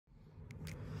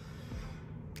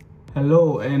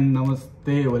Hello and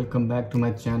namaste, welcome back to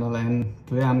my channel, and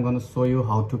today I'm going to show you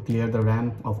how to clear the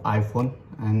RAM of iPhone.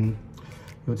 And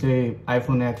यो चाहिँ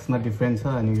iPhone X मा different छ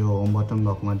अनि यो home button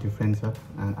भएकोमा different छ।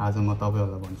 अनि आज म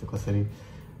तपाईहरुलाई भन्छु कसरी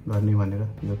गर्ने भनेर।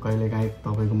 यो कहिलेकाहीँ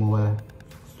तपाईको मोबाइल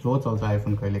स्लो चल्छ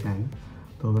iPhone कहिलेकाहीँ,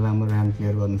 त्यो बेलामा RAM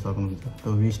क्लियर गर्न सक्नुहुन्छ।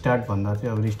 त्यो रिस्टार्ट भन्दा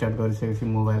चाहिँ अब रिस्टार्ट गरिसकेपछि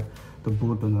मोबाइल त्यो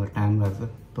बुट हुन टाइम लाग्छ,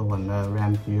 त्यो भन्दा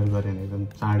RAM क्लियर गरे भने एकदम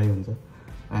चाँडै हुन्छ।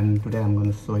 And today I'm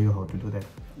going to show you how to do that.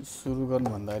 सुरु गर्नु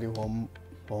भन्दाखेरि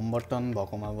होम बटन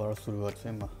भएकोमाबाट सुरु गर्छु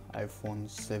म iPhone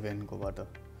 7 कोबाट।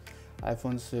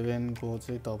 iPhone 7 को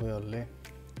चाहिँ तपाईहरुले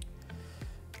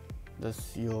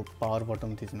जस्ट यो पावर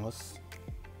बटन थिच्नुहोस्।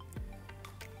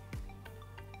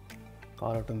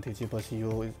 पावर बटन थिचेपछि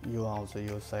यो आउँछ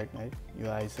यो साइड है। यो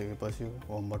आइसकेपछि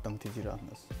होम बटन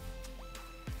थिचिराख्नुहोस्।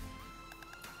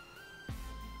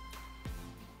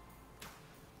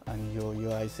 अनि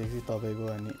यो आइसकेपछि तपाईको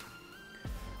अनि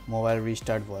मोबाइल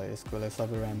रिस्टार्ट भयो। यसको लागि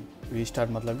सबै र्याम रिस्टार्ट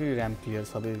मतलब कि र्याम क्लियर,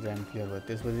 सबै र्याम क्लियर भयो।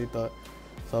 त्यसपछि त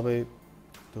सबै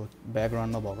त्यो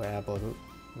ब्याकग्राउन्डमा भएको एपहरु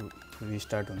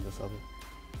रिस्टार्ट हुन्छ सबै।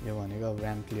 यो भनेको अब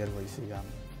र्याम क्लियर भइसक्यो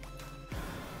हाम्रो।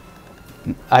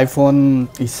 iPhone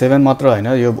 7 मात्र हैन,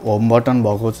 यो होम बटन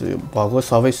भएको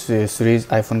सबै सिरिज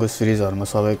iPhone को सिरिजहरुमा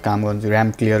सबै काम गर्छ।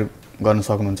 र्याम क्लियर गर्न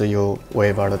सक्नुहुन्छ यो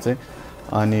वेबाट चाहिँ।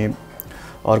 अनि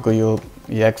अर्को यो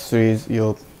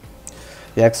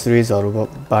X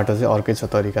सिरिजहरुबाट चाहिँ अर्कै छ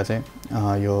तरिका चाहिँ।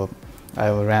 यो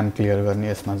र्याम क्लियर गर्ने।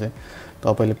 यसमा चाहिँ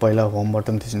तपाईले पहिला होम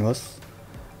बटन थिच्नुहोस्,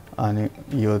 अनि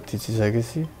यो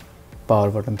थिचिसकेपछि पावर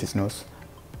बटन थिच्नुहोस्।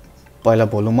 पहिला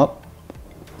भोल्युम अप,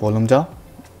 भोल्युम डाउन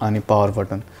अनि पावर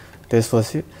बटन।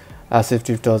 त्यसपछि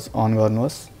एसिस्टिभ टच अन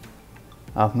गर्नुहोस्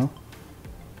आफ्नो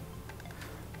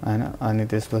हैन। अनि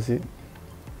त्यसपछि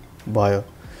भयो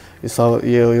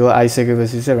यो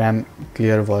आइसकेपछि चाहिँ र्याम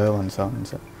क्लियर भयो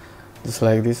हुन्छ। Just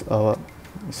like this. अब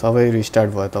सबै रिस्टार्ट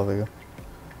भयो तपाईको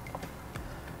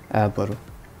एपहरु,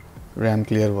 र्याम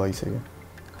क्लियर भइसक्यो।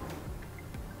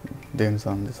 देख्न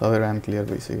सक्नुहुन्छ सबै र्याम क्लियर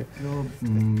भइसक्यो। यो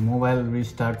मोबाइल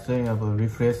रिस्टार्ट चाहिँ अब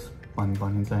रिफ्रेश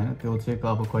भनिन्छ हैन। त्यो चाहिँ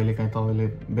अब कहिलेकाहीँ तपाईले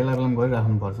बेला-बेलामा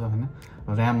गरिराख्नुपर्छ हैन।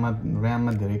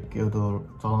 र्याममा धेरै त्यो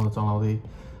चलाउँदै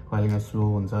कहिलेकाहीँ स्लो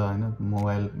हुन्छ हैन।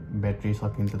 मोबाइल ब्याट्री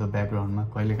सकिन्छ त्यो ब्याकग्राउन्डमा।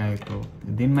 कहिलेकाहीँ त्यो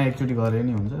दिनमा एकचोटी गरे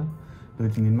नि हुन्छ,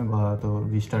 2-3 दिनमा गएर त्यो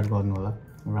रिस्टार्ट गर्नु होला,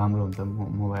 राम्रो हुन्छ।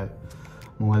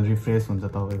 मोबाइल रिफ्रेश हुन्छ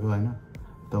तपाईको हैन।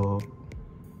 त्यो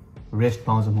रेस्ट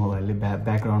पाउँछ मोबाइलले।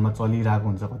 ब्याकग्राउन्डमा चलिरहेको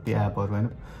हुन्छ कति एपहरु हैन।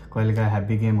 कहिलेकाहीँ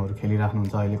ह्याप्पी गेमहरु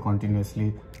खेलिराख्नुहुन्छ अहिले कन्टिन्युअसली।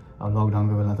 अब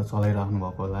लकडाउनको बेला त चलाइराख्नु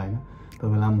भएको होला हैन। त्यो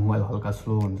बेलामा मोबाइल हल्का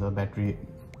स्लो हुन्छ, ब्याट्री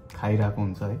खाइरहेको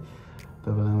हुन्छ है।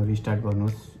 त्यो बेलामा रिस्टार्ट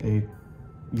गर्नुहोस्,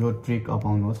 यो ट्रिक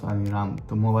अपाउनुहोस् अनि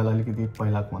त्यो मोबाइल अलिकति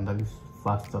पहिलाको भन्दा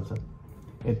फास्ट चल्छ।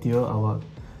 यति हो। अब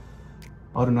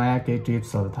अरु नयाँ केही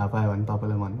टिप्सहरु थाहा पायो भने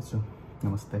तपाईलाई भन्छु।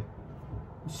 नमस्ते।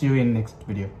 See you in next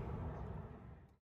video.